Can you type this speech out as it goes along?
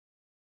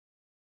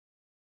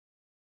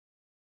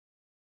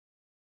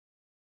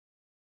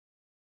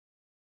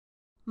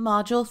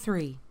Module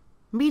 3.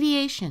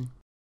 Mediation.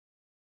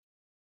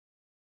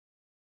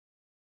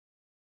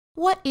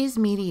 What is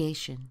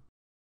mediation?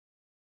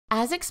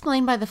 As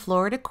explained by the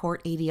Florida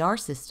Court ADR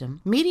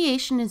system,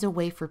 mediation is a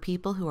way for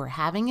people who are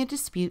having a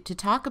dispute to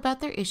talk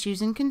about their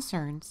issues and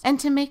concerns and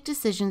to make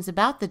decisions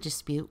about the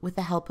dispute with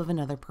the help of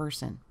another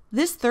person.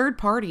 This third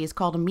party is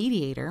called a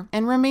mediator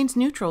and remains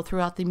neutral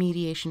throughout the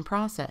mediation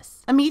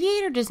process. A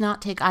mediator does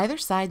not take either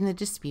side in the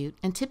dispute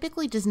and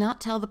typically does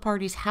not tell the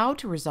parties how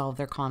to resolve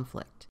their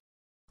conflict.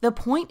 The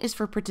point is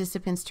for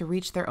participants to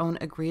reach their own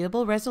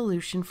agreeable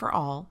resolution for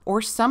all or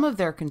some of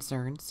their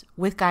concerns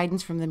with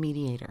guidance from the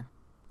mediator.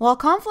 While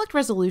conflict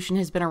resolution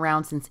has been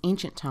around since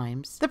ancient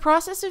times, the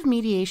process of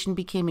mediation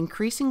became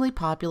increasingly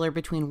popular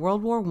between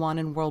World War I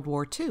and World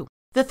War II.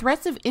 The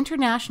threats of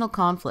international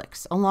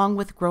conflicts, along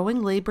with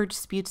growing labor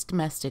disputes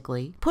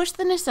domestically, pushed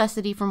the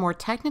necessity for more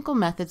technical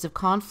methods of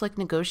conflict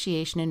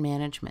negotiation and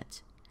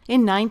management.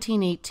 In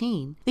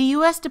 1918, the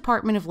U.S.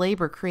 Department of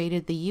Labor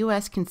created the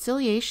U.S.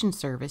 Conciliation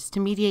Service to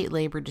mediate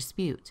labor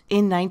dispute.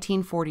 In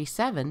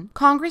 1947,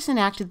 Congress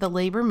enacted the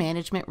Labor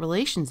Management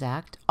Relations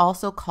Act,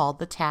 also called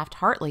the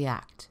Taft-Hartley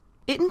Act.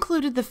 It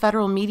included the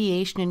Federal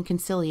Mediation and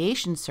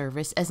Conciliation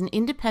Service as an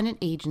independent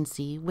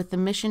agency with the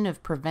mission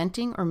of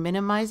preventing or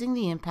minimizing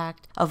the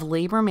impact of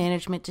labor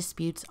management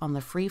disputes on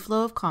the free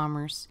flow of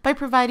commerce by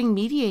providing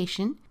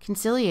mediation,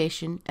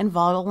 conciliation, and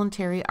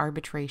voluntary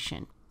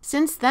arbitration.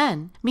 Since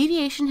then,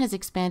 mediation has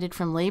expanded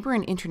from labor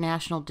and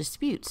international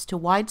disputes to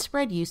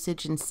widespread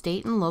usage in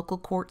state and local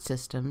court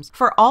systems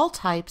for all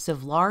types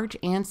of large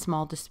and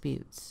small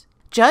disputes.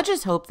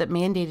 Judges hope that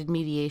mandated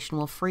mediation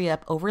will free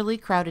up overly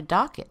crowded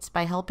dockets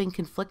by helping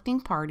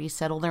conflicting parties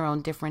settle their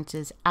own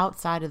differences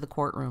outside of the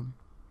courtroom.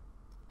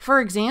 For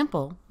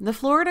example, the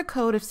Florida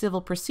Code of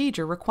Civil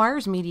Procedure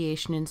requires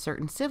mediation in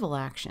certain civil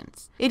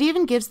actions. It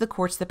even gives the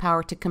courts the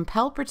power to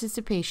compel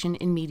participation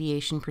in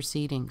mediation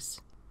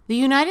proceedings. The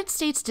United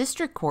States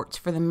District Courts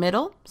for the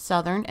Middle,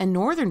 Southern, and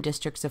Northern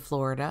Districts of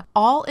Florida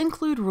all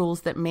include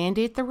rules that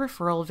mandate the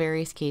referral of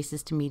various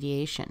cases to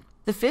mediation.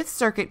 The Fifth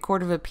Circuit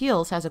Court of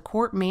Appeals has a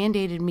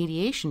court-mandated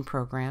mediation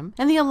program,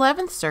 and the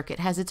 11th Circuit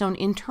has its own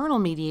internal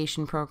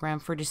mediation program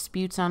for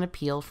disputes on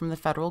appeal from the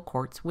federal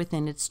courts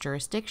within its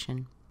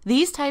jurisdiction.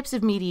 These types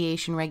of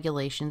mediation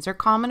regulations are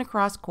common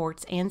across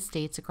courts and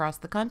states across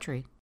the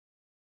country.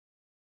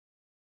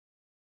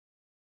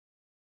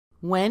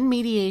 When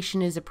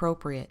mediation is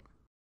appropriate.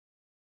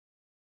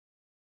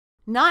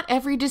 Not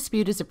every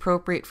dispute is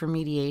appropriate for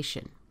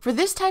mediation. For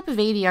this type of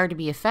ADR to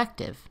be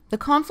effective, the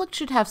conflict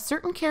should have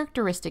certain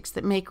characteristics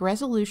that make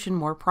resolution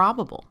more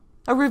probable.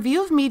 A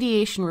review of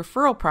mediation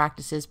referral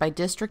practices by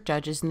district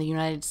judges in the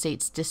United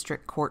States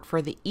District Court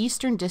for the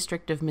Eastern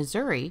District of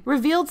Missouri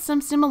revealed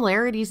some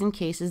similarities in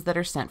cases that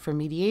are sent for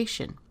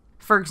mediation.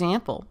 For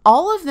example,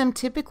 all of them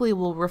typically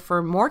will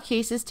refer more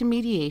cases to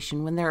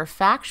mediation when there are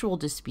factual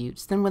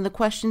disputes than when the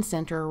questions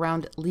center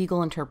around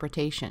legal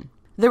interpretation.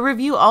 The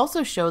review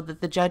also showed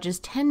that the judges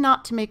tend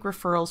not to make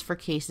referrals for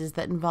cases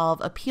that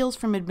involve appeals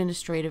from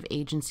administrative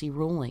agency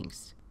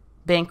rulings.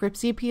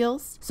 Bankruptcy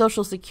appeals,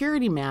 Social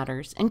Security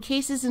matters, and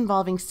cases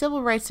involving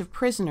civil rights of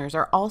prisoners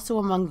are also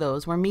among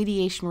those where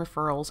mediation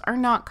referrals are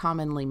not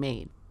commonly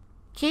made.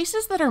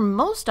 Cases that are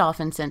most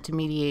often sent to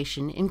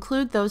mediation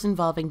include those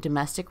involving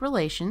domestic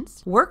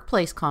relations,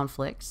 workplace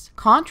conflicts,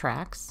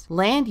 contracts,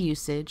 land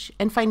usage,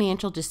 and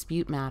financial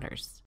dispute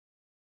matters.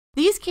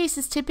 These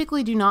cases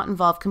typically do not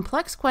involve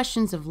complex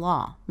questions of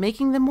law,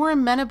 making them more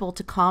amenable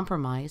to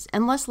compromise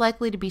and less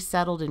likely to be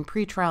settled in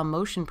pretrial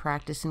motion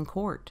practice in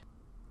court.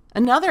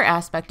 Another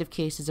aspect of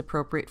cases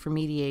appropriate for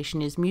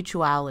mediation is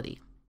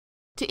mutuality.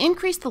 To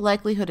increase the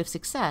likelihood of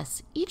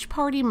success, each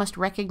party must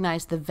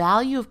recognize the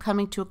value of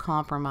coming to a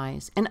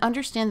compromise and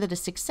understand that a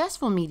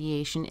successful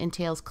mediation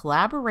entails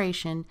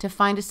collaboration to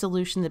find a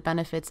solution that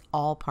benefits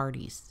all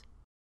parties.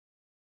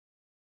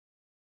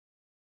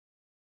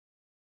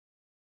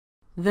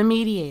 The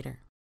mediator.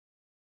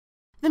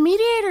 The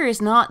mediator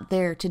is not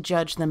there to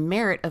judge the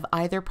merit of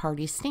either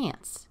party's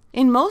stance.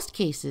 In most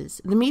cases,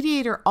 the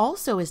mediator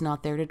also is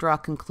not there to draw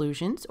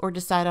conclusions or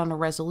decide on a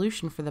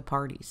resolution for the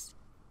parties.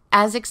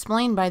 As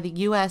explained by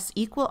the U.S.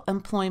 Equal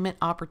Employment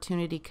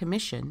Opportunity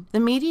Commission, the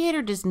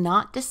mediator does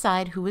not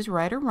decide who is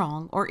right or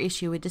wrong or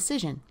issue a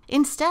decision.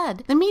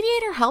 Instead, the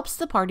mediator helps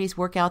the parties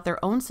work out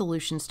their own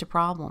solutions to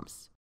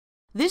problems.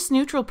 This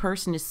neutral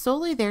person is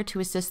solely there to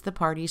assist the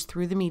parties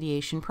through the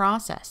mediation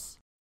process.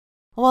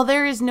 While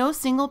there is no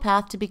single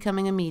path to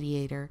becoming a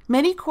mediator,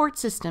 many court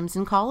systems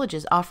and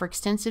colleges offer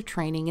extensive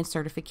training and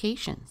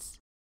certifications.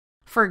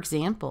 For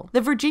example,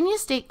 the Virginia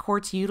State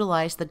Courts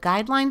utilize the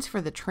Guidelines for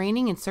the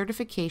Training and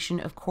Certification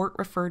of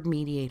Court-Referred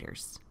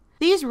Mediators.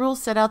 These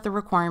rules set out the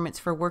requirements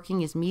for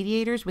working as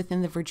mediators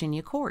within the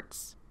Virginia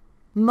courts.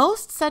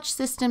 Most such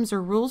systems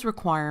or rules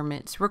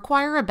requirements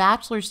require a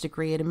bachelor's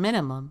degree at a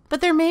minimum,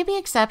 but there may be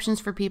exceptions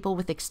for people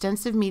with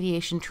extensive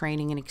mediation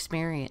training and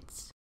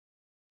experience.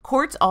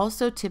 Courts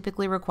also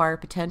typically require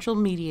potential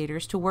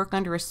mediators to work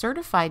under a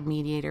certified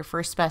mediator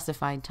for a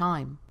specified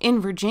time. In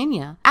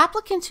Virginia,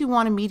 applicants who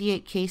want to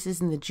mediate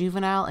cases in the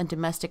juvenile and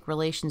domestic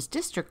relations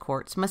district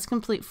courts must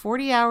complete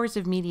 40 hours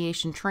of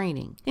mediation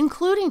training,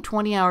 including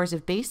 20 hours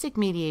of basic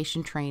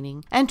mediation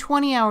training and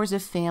 20 hours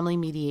of family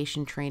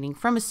mediation training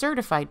from a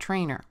certified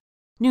trainer.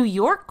 New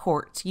York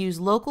courts use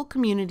local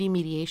community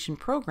mediation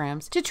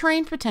programs to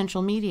train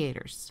potential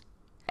mediators.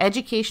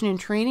 Education and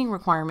training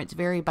requirements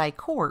vary by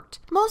court,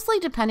 mostly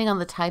depending on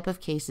the type of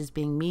cases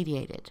being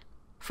mediated.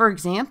 For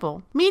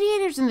example,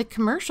 mediators in the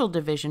commercial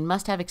division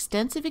must have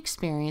extensive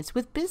experience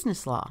with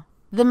business law.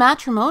 The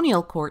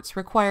matrimonial courts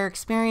require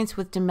experience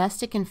with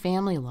domestic and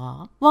family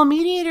law, while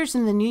mediators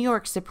in the New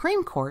York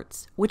Supreme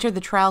Courts, which are the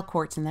trial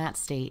courts in that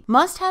state,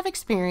 must have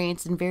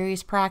experience in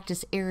various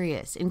practice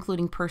areas,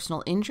 including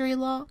personal injury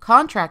law,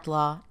 contract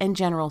law, and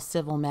general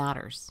civil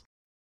matters.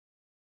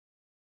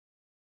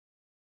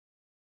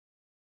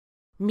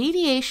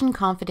 Mediation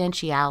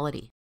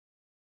confidentiality.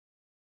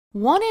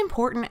 One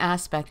important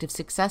aspect of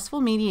successful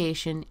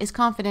mediation is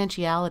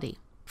confidentiality.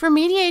 For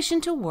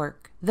mediation to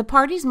work, the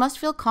parties must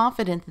feel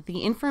confident that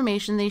the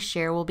information they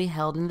share will be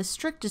held in the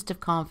strictest of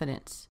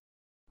confidence.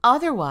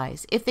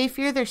 Otherwise, if they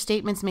fear their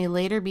statements may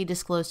later be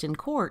disclosed in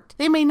court,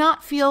 they may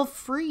not feel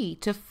free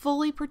to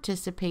fully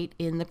participate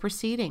in the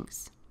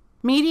proceedings.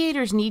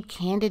 Mediators need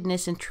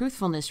candidness and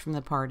truthfulness from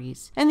the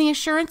parties, and the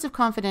assurance of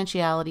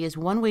confidentiality is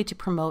one way to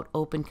promote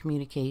open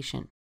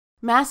communication.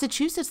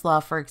 Massachusetts law,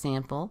 for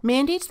example,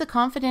 mandates the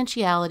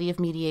confidentiality of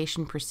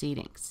mediation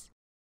proceedings.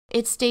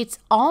 It states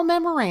all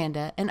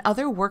memoranda and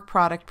other work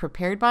product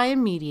prepared by a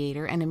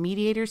mediator and a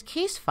mediator's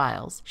case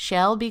files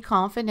shall be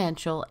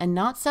confidential and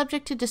not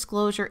subject to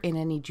disclosure in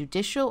any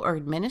judicial or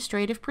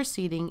administrative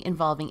proceeding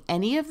involving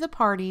any of the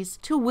parties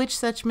to which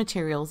such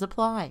materials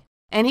apply.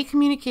 Any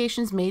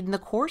communications made in the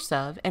course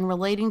of and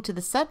relating to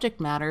the subject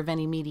matter of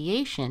any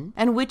mediation,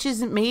 and which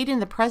is made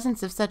in the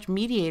presence of such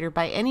mediator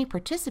by any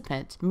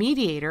participant,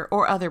 mediator,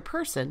 or other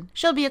person,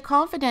 shall be a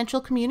confidential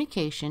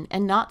communication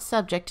and not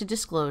subject to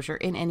disclosure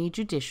in any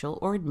judicial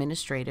or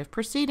administrative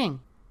proceeding.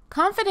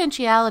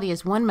 Confidentiality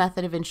is one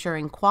method of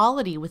ensuring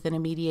quality within a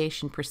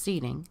mediation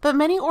proceeding, but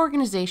many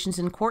organizations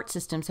and court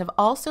systems have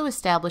also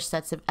established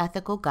sets of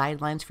ethical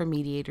guidelines for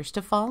mediators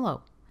to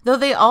follow. Though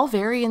they all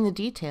vary in the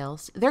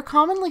details, they're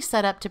commonly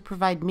set up to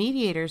provide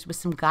mediators with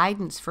some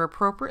guidance for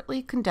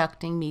appropriately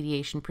conducting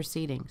mediation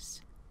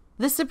proceedings.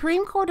 The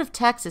Supreme Court of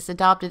Texas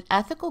adopted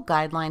ethical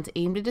guidelines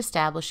aimed at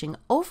establishing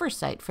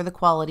oversight for the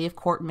quality of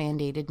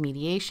court-mandated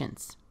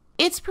mediations.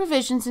 Its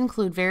provisions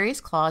include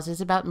various clauses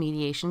about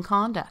mediation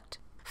conduct.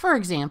 For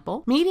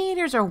example,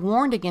 mediators are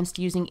warned against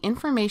using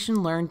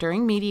information learned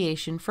during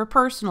mediation for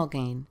personal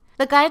gain.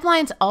 The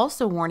guidelines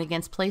also warn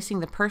against placing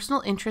the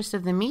personal interests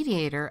of the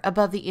mediator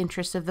above the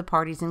interests of the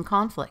parties in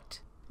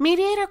conflict.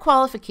 Mediator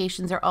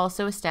qualifications are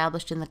also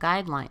established in the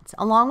guidelines,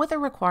 along with a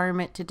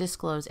requirement to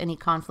disclose any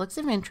conflicts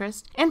of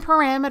interest and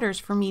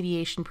parameters for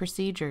mediation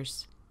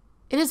procedures.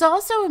 It is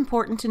also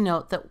important to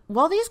note that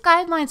while these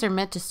guidelines are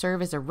meant to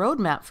serve as a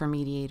roadmap for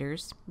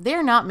mediators, they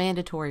are not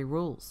mandatory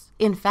rules.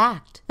 In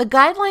fact, the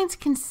guidelines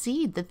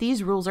concede that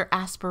these rules are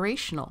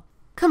aspirational.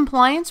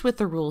 Compliance with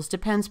the rules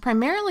depends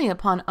primarily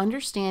upon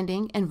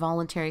understanding and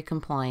voluntary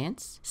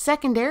compliance,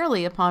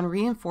 secondarily upon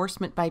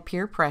reinforcement by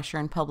peer pressure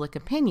and public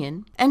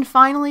opinion, and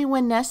finally,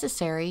 when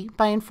necessary,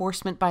 by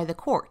enforcement by the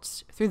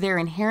courts through their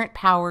inherent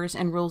powers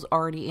and rules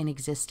already in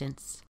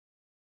existence.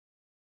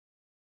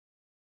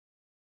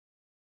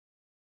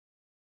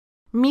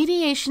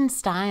 Mediation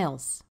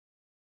styles.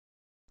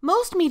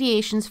 Most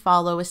mediations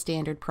follow a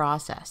standard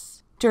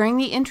process. During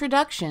the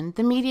introduction,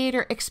 the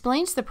mediator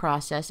explains the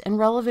process and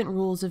relevant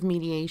rules of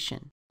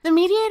mediation. The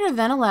mediator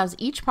then allows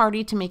each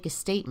party to make a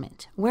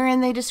statement,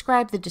 wherein they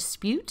describe the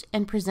dispute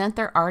and present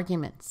their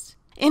arguments.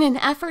 In an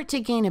effort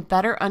to gain a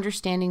better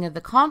understanding of the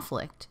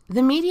conflict,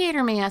 the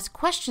mediator may ask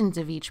questions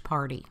of each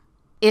party.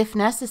 If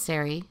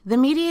necessary, the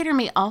mediator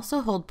may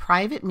also hold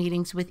private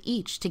meetings with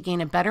each to gain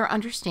a better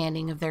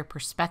understanding of their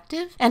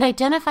perspective and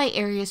identify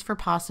areas for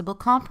possible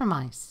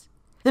compromise.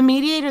 The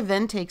mediator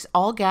then takes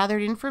all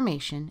gathered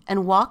information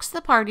and walks the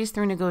parties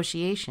through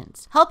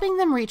negotiations, helping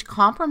them reach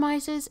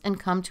compromises and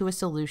come to a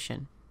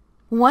solution.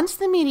 Once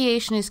the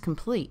mediation is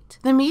complete,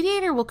 the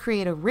mediator will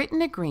create a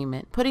written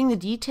agreement, putting the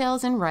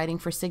details in writing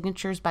for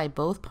signatures by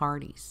both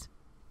parties.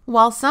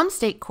 While some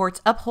state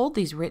courts uphold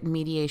these written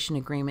mediation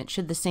agreements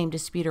should the same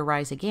dispute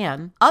arise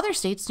again, other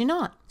states do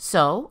not.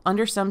 So,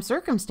 under some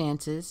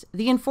circumstances,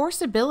 the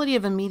enforceability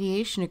of a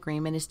mediation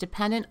agreement is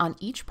dependent on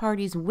each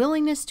party's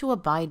willingness to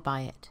abide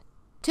by it.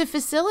 To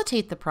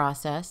facilitate the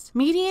process,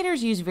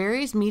 mediators use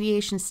various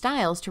mediation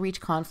styles to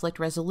reach conflict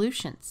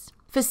resolutions.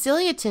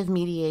 Facilitative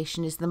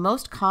mediation is the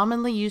most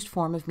commonly used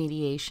form of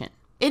mediation.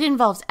 It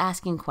involves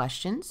asking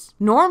questions,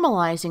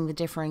 normalizing the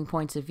differing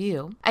points of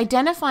view,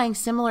 identifying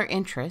similar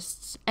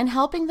interests, and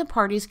helping the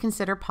parties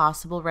consider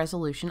possible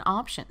resolution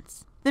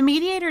options. The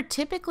mediator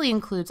typically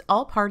includes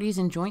all parties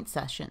in joint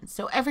sessions,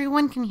 so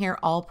everyone can hear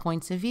all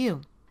points of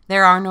view.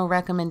 There are no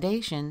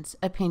recommendations,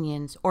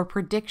 opinions, or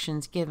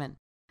predictions given.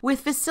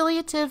 With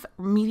facilitative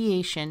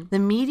mediation, the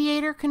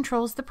mediator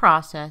controls the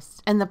process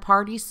and the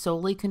parties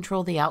solely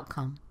control the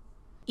outcome.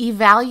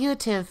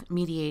 Evaluative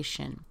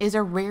mediation is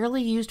a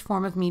rarely used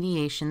form of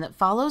mediation that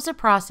follows a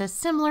process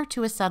similar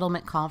to a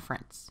settlement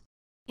conference.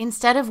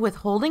 Instead of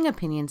withholding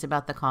opinions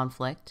about the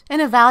conflict, an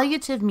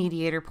evaluative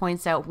mediator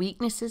points out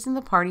weaknesses in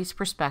the parties'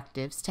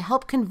 perspectives to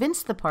help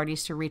convince the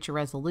parties to reach a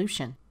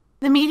resolution.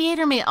 The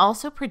mediator may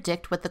also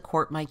predict what the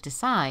court might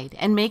decide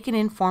and make an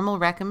informal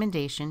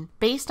recommendation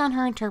based on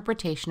her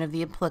interpretation of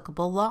the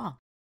applicable law.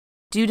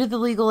 Due to the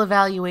legal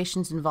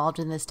evaluations involved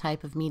in this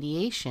type of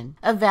mediation,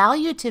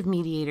 evaluative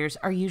mediators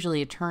are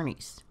usually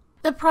attorneys.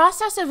 The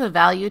process of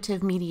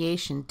evaluative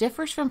mediation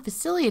differs from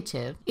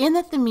facilitative in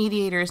that the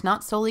mediator is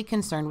not solely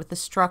concerned with the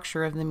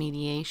structure of the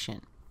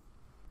mediation.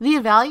 The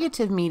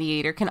evaluative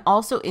mediator can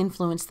also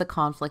influence the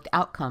conflict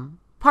outcome.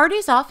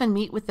 Parties often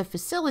meet with the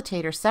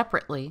facilitator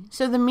separately,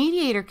 so the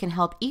mediator can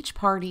help each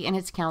party and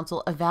its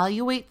counsel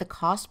evaluate the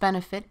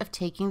cost-benefit of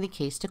taking the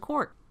case to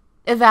court.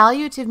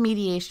 Evaluative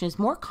mediation is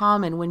more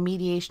common when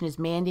mediation is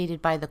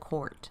mandated by the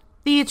court.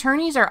 The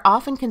attorneys are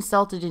often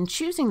consulted in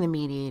choosing the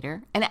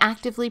mediator and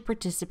actively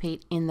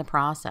participate in the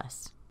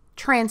process.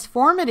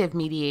 Transformative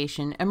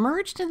mediation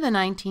emerged in the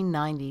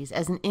 1990s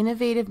as an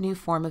innovative new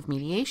form of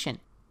mediation.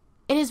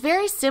 It is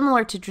very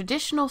similar to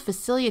traditional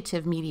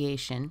facilitative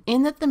mediation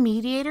in that the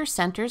mediator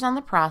centers on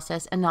the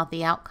process and not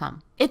the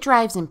outcome. It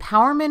drives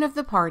empowerment of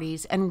the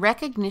parties and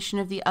recognition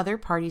of the other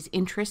party's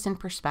interests and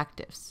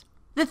perspectives.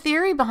 The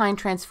theory behind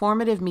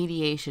transformative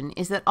mediation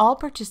is that all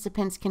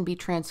participants can be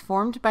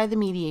transformed by the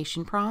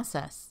mediation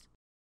process.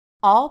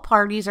 All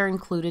parties are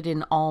included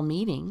in all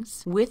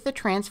meetings with the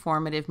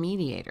transformative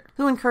mediator,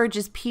 who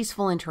encourages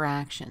peaceful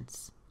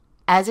interactions.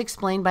 As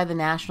explained by the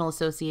National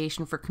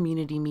Association for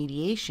Community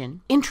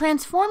Mediation, in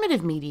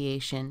transformative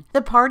mediation,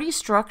 the parties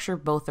structure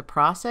both the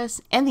process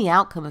and the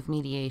outcome of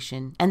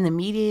mediation, and the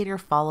mediator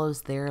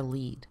follows their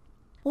lead.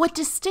 What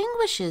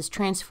distinguishes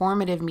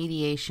transformative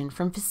mediation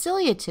from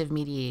facilitative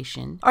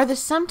mediation are the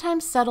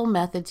sometimes subtle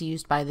methods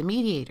used by the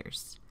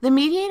mediators. The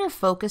mediator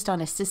focused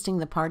on assisting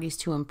the parties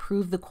to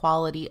improve the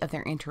quality of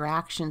their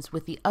interactions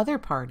with the other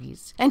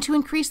parties and to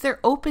increase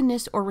their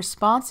openness or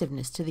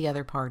responsiveness to the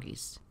other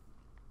parties.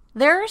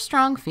 There are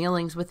strong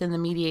feelings within the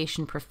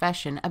mediation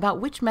profession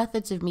about which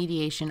methods of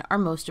mediation are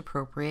most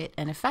appropriate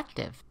and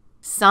effective.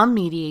 Some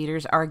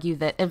mediators argue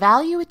that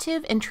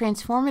evaluative and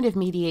transformative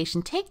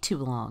mediation take too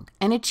long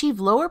and achieve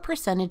lower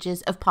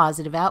percentages of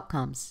positive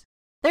outcomes.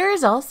 There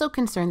is also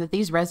concern that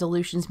these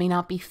resolutions may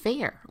not be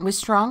fair, with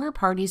stronger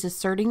parties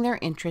asserting their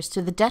interests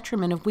to the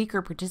detriment of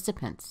weaker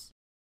participants.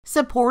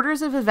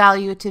 Supporters of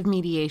evaluative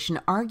mediation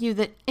argue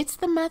that it's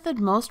the method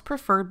most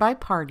preferred by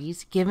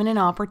parties given an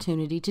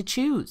opportunity to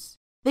choose.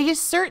 They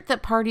assert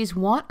that parties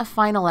want a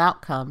final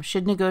outcome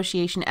should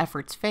negotiation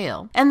efforts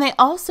fail, and they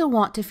also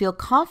want to feel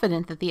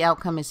confident that the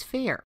outcome is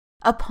fair.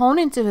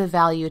 Opponents of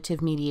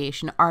evaluative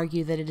mediation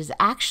argue that it is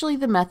actually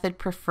the method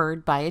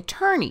preferred by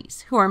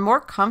attorneys, who are more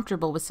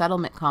comfortable with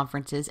settlement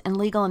conferences and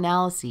legal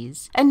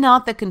analyses, and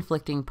not the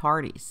conflicting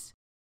parties.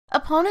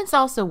 Opponents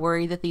also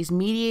worry that these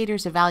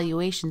mediators'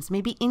 evaluations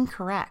may be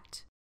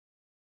incorrect.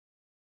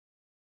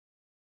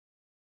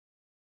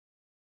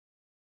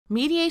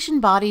 Mediation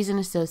bodies and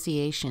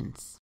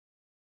associations.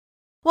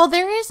 While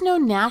there is no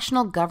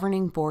national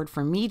governing board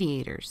for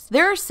mediators,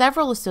 there are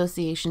several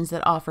associations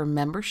that offer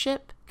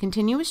membership,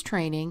 continuous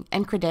training,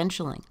 and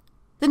credentialing.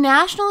 The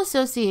National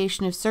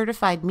Association of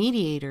Certified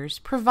Mediators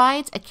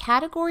provides a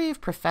category of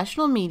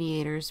professional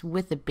mediators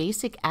with the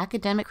basic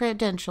academic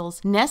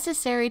credentials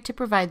necessary to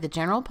provide the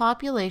general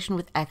population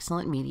with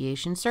excellent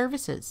mediation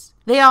services.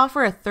 They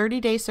offer a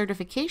 30-day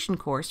certification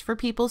course for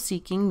people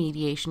seeking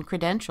mediation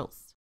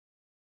credentials.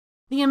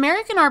 The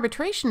American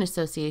Arbitration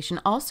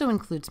Association also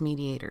includes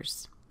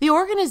mediators. The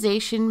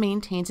organization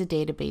maintains a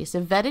database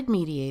of vetted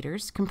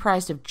mediators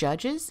comprised of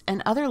judges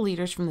and other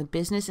leaders from the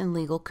business and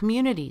legal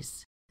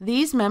communities.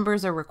 These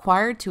members are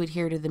required to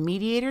adhere to the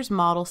Mediators'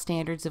 Model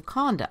Standards of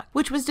Conduct,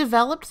 which was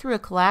developed through a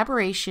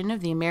collaboration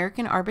of the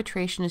American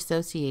Arbitration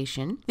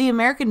Association, the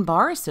American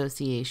Bar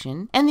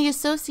Association, and the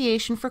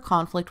Association for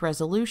Conflict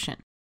Resolution.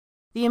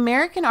 The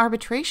American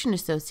Arbitration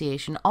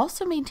Association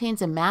also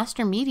maintains a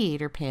master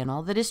mediator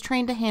panel that is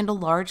trained to handle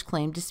large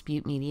claim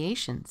dispute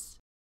mediations.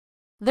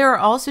 There are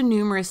also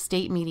numerous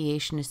state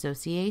mediation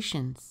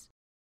associations.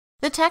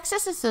 The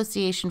Texas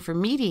Association for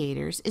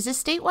Mediators is a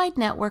statewide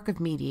network of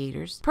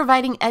mediators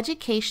providing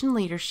education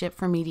leadership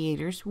for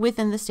mediators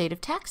within the state of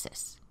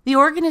Texas. The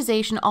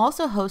organization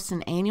also hosts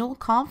an annual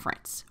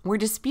conference where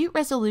dispute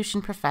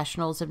resolution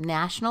professionals of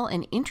national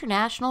and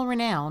international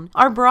renown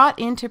are brought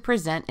in to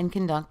present and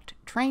conduct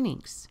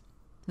trainings.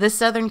 The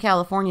Southern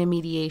California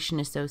Mediation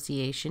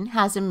Association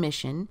has a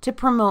mission to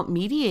promote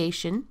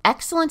mediation,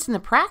 excellence in the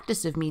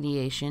practice of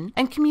mediation,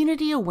 and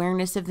community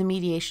awareness of the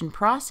mediation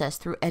process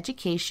through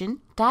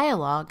education,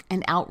 dialogue,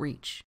 and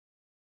outreach.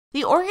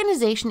 The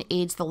organization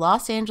aids the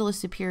Los Angeles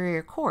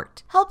Superior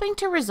Court, helping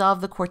to resolve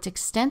the court's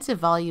extensive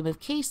volume of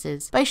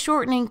cases by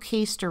shortening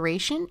case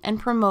duration and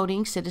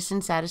promoting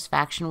citizen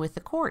satisfaction with the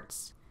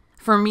courts.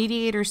 For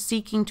mediators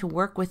seeking to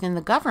work within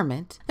the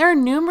government, there are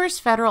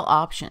numerous federal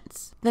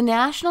options. The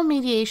National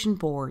Mediation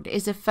Board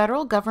is a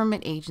federal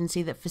government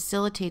agency that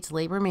facilitates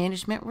labor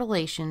management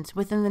relations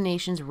within the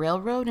nation's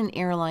railroad and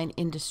airline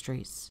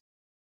industries.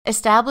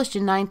 Established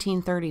in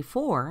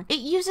 1934, it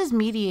uses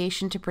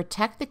mediation to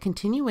protect the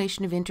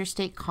continuation of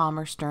interstate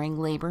commerce during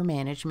labor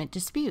management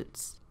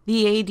disputes.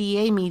 The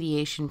ADA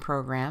mediation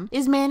program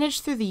is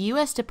managed through the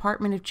U.S.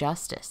 Department of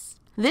Justice.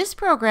 This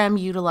program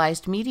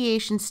utilized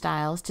mediation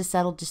styles to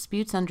settle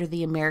disputes under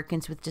the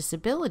Americans with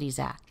Disabilities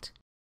Act.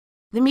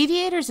 The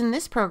mediators in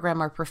this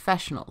program are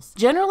professionals,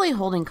 generally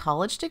holding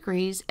college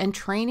degrees and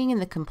training in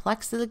the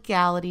complex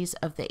legalities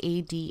of the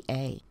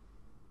ADA.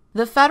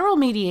 The Federal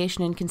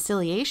Mediation and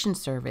Conciliation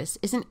Service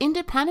is an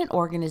independent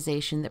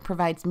organization that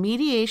provides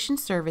mediation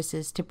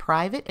services to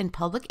private and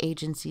public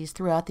agencies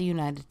throughout the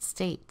United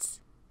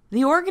States.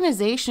 The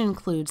organization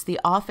includes the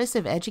Office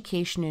of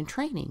Education and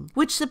Training,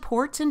 which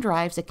supports and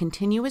drives a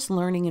continuous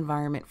learning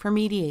environment for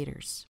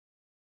mediators.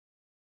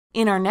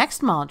 In our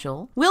next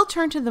module, we'll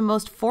turn to the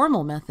most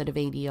formal method of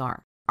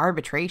ADR,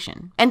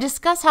 arbitration, and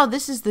discuss how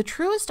this is the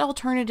truest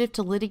alternative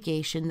to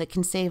litigation that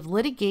can save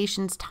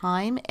litigation's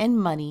time and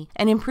money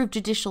and improve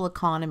judicial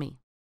economy.